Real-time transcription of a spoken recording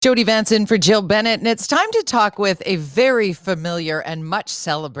Jody Vance in for Jill Bennett, and it's time to talk with a very familiar and much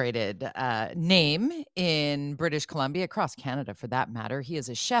celebrated name in British Columbia, across Canada for that matter. He is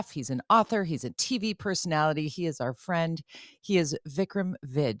a chef, he's an author, he's a TV personality, he is our friend. He is Vikram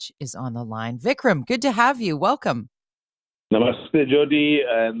Vij is on the line. Vikram, good to have you. Welcome. Namaste, Jody,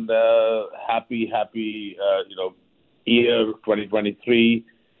 and happy, year 2023.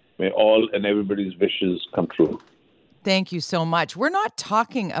 May all and everybody's wishes come true. Thank you so much. We're not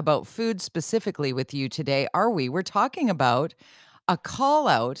talking about food specifically with you today, are we? We're talking about a call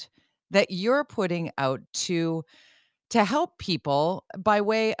out that you're putting out to help people by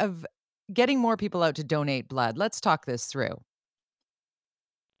way of getting more people out to donate blood. Let's talk this through.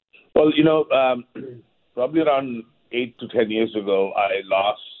 Well, probably around 8 to 10 years ago, I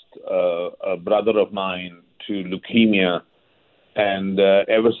lost a brother of mine to leukemia, and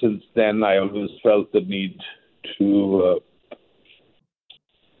ever since then, I always felt the need to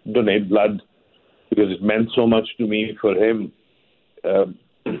donate blood because it meant so much to me for him.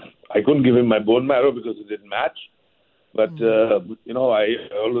 I couldn't give him my bone marrow because it didn't match. But, I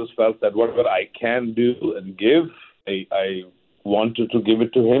always felt that whatever I can do and give, I wanted to give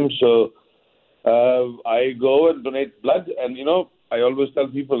it to him. So I go and donate blood. And, I always tell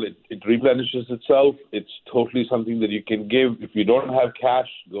people it replenishes itself. It's totally something that you can give. If you don't have cash,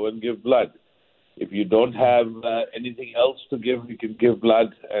 go and give blood. If you don't have anything else to give, you can give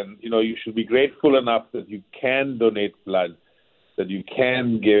blood. And, you should be grateful enough that you can donate blood, that you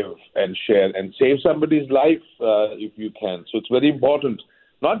can give and share and save somebody's life if you can. So it's very important,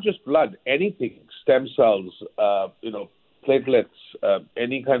 not just blood, anything, stem cells, platelets,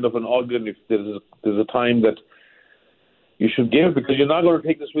 any kind of an organ. If there's a time that you should give, because you're not going to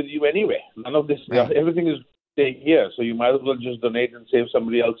take this with you anyway. None of this, Right. everything is staying here. So you might as well just donate and save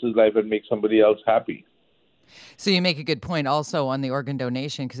somebody else's life and make somebody else happy. So you make a good point also on the organ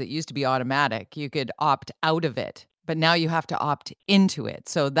donation, because it used to be automatic. You could opt out of it, but now you have to opt into it.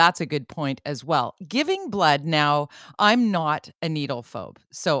 So that's a good point as well. Giving blood now, I'm not a needle phobe.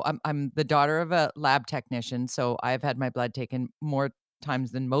 So I'm the daughter of a lab technician. So I've had my blood taken more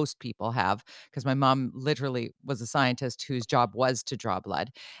times than most people have, because my mom literally was a scientist whose job was to draw blood.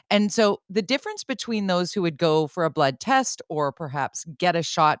 And so the difference between those who would go for a blood test or perhaps get a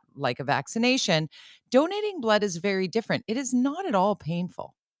shot like a vaccination, donating blood is very different. It is not at all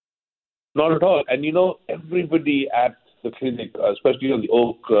painful. Not at all. And everybody at the clinic, especially on the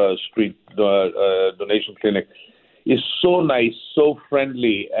Oak Street donation clinic, is so nice, so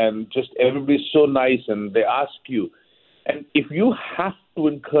friendly, and just everybody's so nice, and they ask you. And if you have to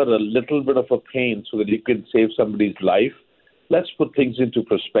incur a little bit of a pain so that you can save somebody's life, let's put things into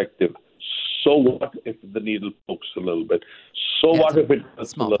perspective. So what if the needle pokes a little bit? So Yeah, it's what if it a hurts a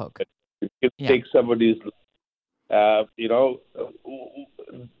small little poke. bit? You can Yeah. take somebody's uh, you know,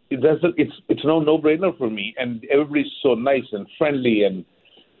 it's no brainer for me, and everybody's so nice and friendly, and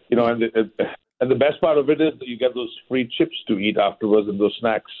Yeah. and the best part of it is that you get those free chips to eat afterwards and those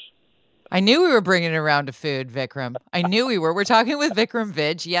snacks. I knew we were bringing it around to food, Vikram. I knew we were. We're talking with Vikram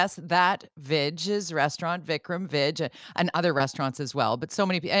Vij. Yes, that Vij's restaurant, Vikram Vij, and other restaurants as well. But so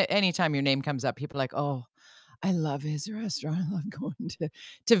many, anytime your name comes up, people are like, oh, I love his restaurant. I love going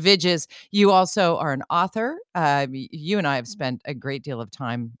to Vidge's. You also are an author. You and I have spent a great deal of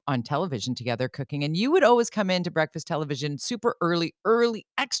time on television together cooking, and you would always come into breakfast television super early,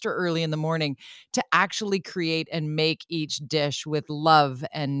 extra early in the morning to actually create and make each dish with love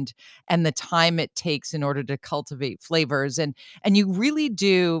and the time it takes in order to cultivate flavors. And you really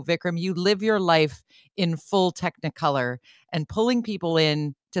do, Vikram. You live your life in full technicolor and pulling people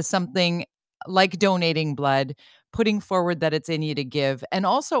in to something like donating blood, putting forward that it's in you to give, and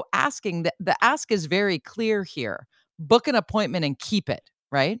also asking that the ask is very clear here. Book an appointment and keep it,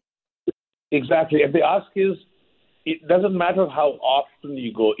 right? Exactly. And the ask is, it doesn't matter how often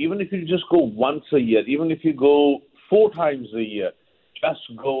you go, even if you just go once a year, even if you go 4 times a year, just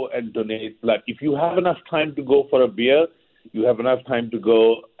go and donate blood. If you have enough time to go for a beer, you have enough time to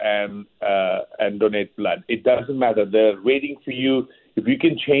go and donate blood. It doesn't matter. They're waiting for you. If you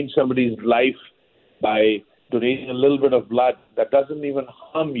can change somebody's life by donating a little bit of blood, that doesn't even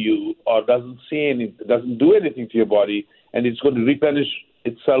harm you or doesn't say anything, doesn't do anything to your body, and it's going to replenish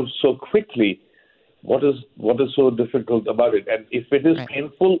itself so quickly. What is so difficult about it? And if it is Right.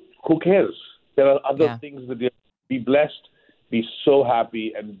 painful, who cares? There are other Yeah. things that you be blessed, be so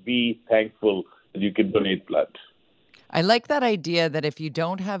happy, and be thankful that you can donate blood. I like that idea that if you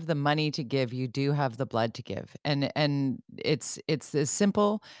don't have the money to give, you do have the blood to give. And it's as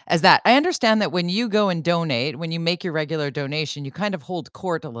simple as that. I understand that when you go and donate, when you make your regular donation, you kind of hold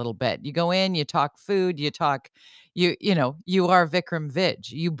court a little bit. You go in, you talk food, You are Vikram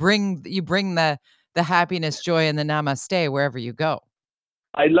Vij. You bring the happiness, joy, and the namaste wherever you go.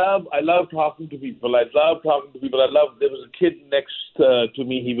 I love talking to people. I love talking to people. I love. There was a kid next to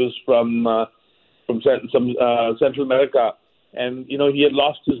me. He was from Central America, and he had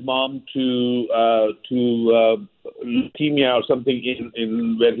lost his mom to leukemia or something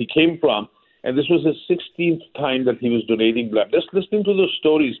in where he came from, and this was his 16th time that he was donating blood. Just listening to those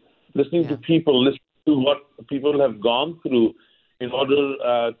stories, listening to Yeah. people, listening to what people have gone through in order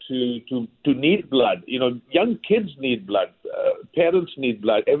to need blood. Young kids need blood, parents need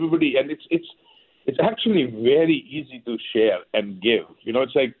blood, everybody, and it's actually very easy to share and give.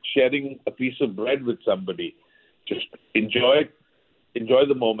 It's like sharing a piece of bread with somebody. Just enjoy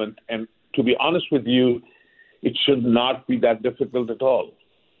the moment, and to be honest with you, it should not be that difficult at all.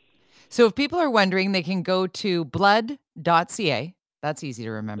 So if people are wondering, they can go to blood.ca. That's easy to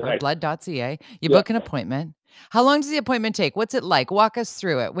remember. Right? Blood.ca. You Yeah. book an appointment. How long does the appointment take? What's it like? Walk us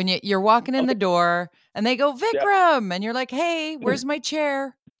through it. When you're walking in the Okay. door and they go, Yeah. Vikram, and you're like, hey, where's my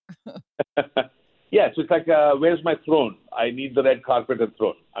chair? Yes, it's like, where's my throne? I need the red carpet and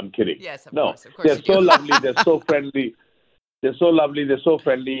throne. I'm kidding. Yes, of No, course. Of course they're you so do. lovely. They're so friendly. They're so lovely. They're so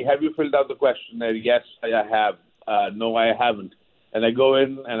friendly. Have you filled out the questionnaire? Yes, I have. No, I haven't. And I go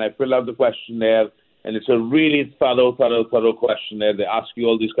in and I fill out the questionnaire, and it's a really thorough questionnaire. They ask you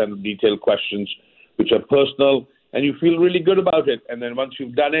all these kind of detailed questions, which are personal, and you feel really good about it. And then once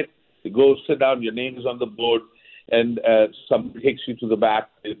you've done it, you go sit down. Your name is on the board, and somebody takes you to the back.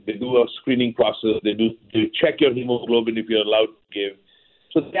 They do a screening process. They check your hemoglobin if you're allowed to give.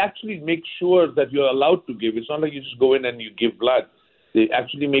 So they actually make sure that you're allowed to give. It's not like you just go in and you give blood. They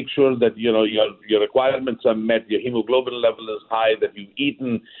actually make sure that your requirements are met, your hemoglobin level is high, that you've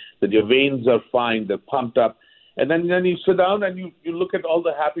eaten, that your veins are fine, they're pumped up. And then you sit down and you look at all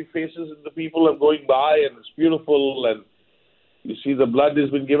the happy faces and the people are going by, and it's beautiful, and you see the blood has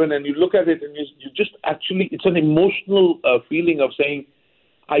been given, and you look at it and you just actually, it's an emotional feeling of saying,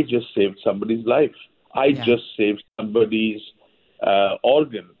 I just saved somebody's life. I Yeah. just saved somebody's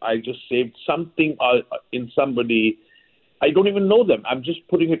organ. I just saved something in somebody. I don't even know them. I'm just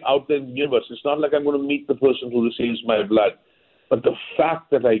putting it out there in the universe. It's not like I'm going to meet the person who receives my blood. But the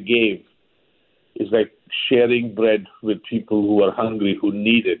fact that I gave is like sharing bread with people who are hungry, who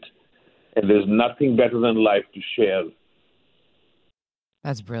need it. And there's nothing better than life to share.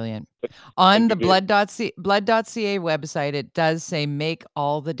 That's brilliant. On Thank the you. blood.ca website, it does say make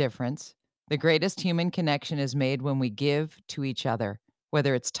all the difference. The greatest human connection is made when we give to each other.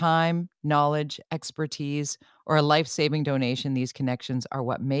 Whether it's time, knowledge, expertise, or a life saving donation, these connections are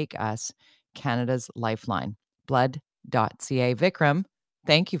what make us Canada's lifeline. Blood.ca. Vikram,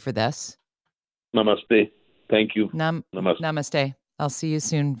 thank you for this. Namaste. Thank you. Namaste. Namaste. I'll see you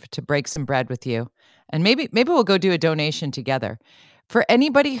soon to break some bread with you. And maybe we'll go do a donation together. For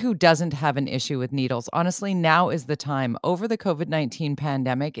anybody who doesn't have an issue with needles, honestly, now is the time. Over the COVID-19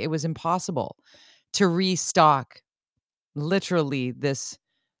 pandemic, it was impossible to restock literally this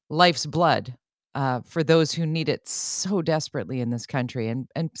life's blood for those who need it so desperately in this country.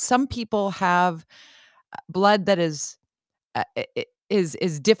 And some people have blood that is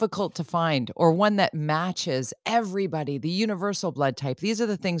difficult to find, or one that matches everybody, the universal blood type. These are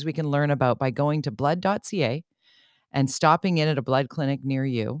the things we can learn about by going to blood.ca and stopping in at a blood clinic near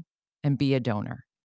you and be a donor.